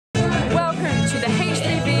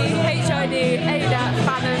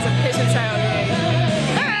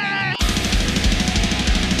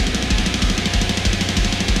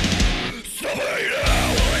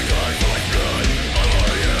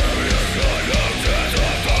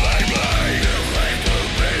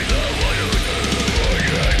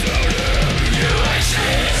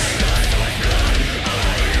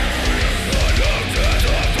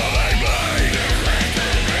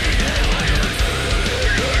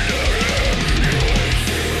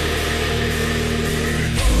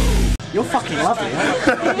fucking lovely.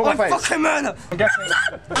 I'm fucking murder. I'm the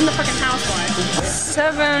fucking housewife.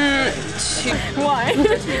 7, 2. Why?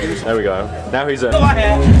 There we go. Now he's Got my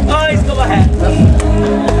hair. Oh, he's got my hair.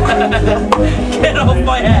 Get off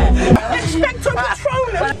my hair. Expect to control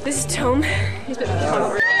it. This is Tom. He's a bit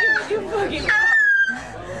hungry. You fucking.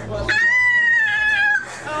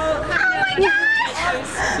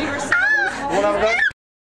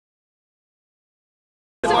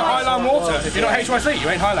 It's like Highland water. If you're not HYC, you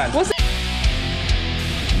ain't Highland. What's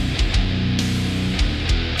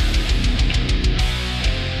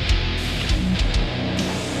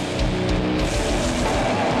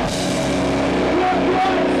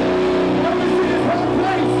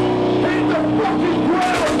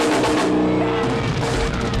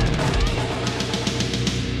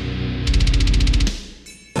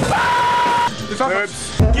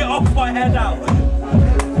Get off my head out.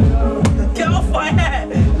 Get off my head.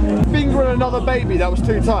 Fingering another baby that was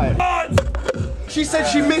too tight. She said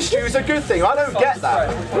she missed you, it's a good thing. I don't get that.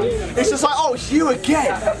 It's just like, oh, it's you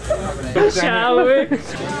again. Shall we?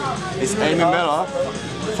 It's Amy Miller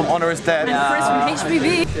from Honor is Dead. And Chris from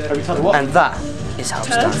HPV. And that is how it's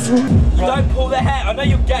done. You don't pull the hair. I know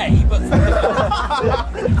you're gay, but.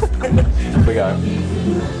 Here we go.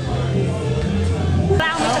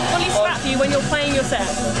 Allow me to fully slap you when you're playing your set.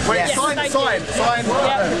 Wait, Yes, sign.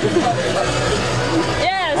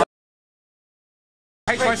 Yes.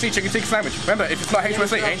 HYC chicken tikka sandwich. Remember, if it's not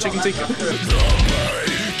HYC, it ain't chicken tikka.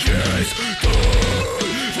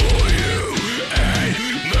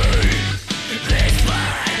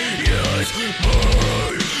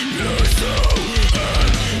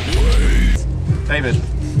 David.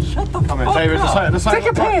 Shut the fuck up. David, take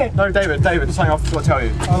a piss. No, David, there's something I've got to tell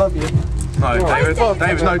you. I love you. No,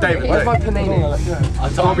 David, no, David. Where's my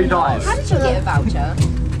panini? I'll be nice. How did you get a voucher?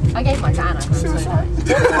 I gave mine to Anna.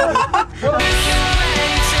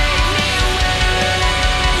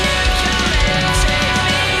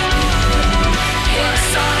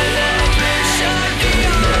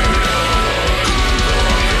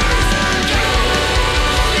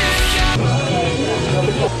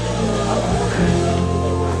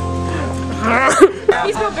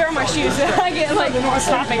 He's got beer on my shoes, so I get like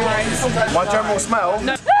slapping rights. My general smell.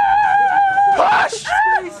 No. Push!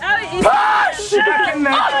 Push!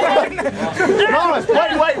 Nice.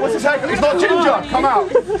 Wait, what's his haircut? It's not ginger. Come out.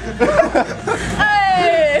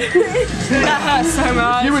 Hey! That hurts so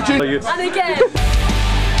much. You were ginger. And again.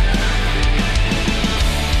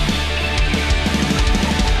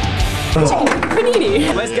 Panini.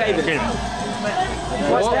 Where's David?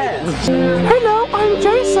 What's that? Hello, I'm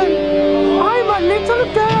Jason. I'm a little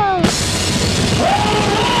girl.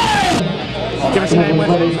 Give us a name. What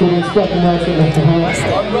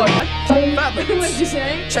did you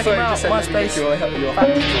say? Check him out. MySpace.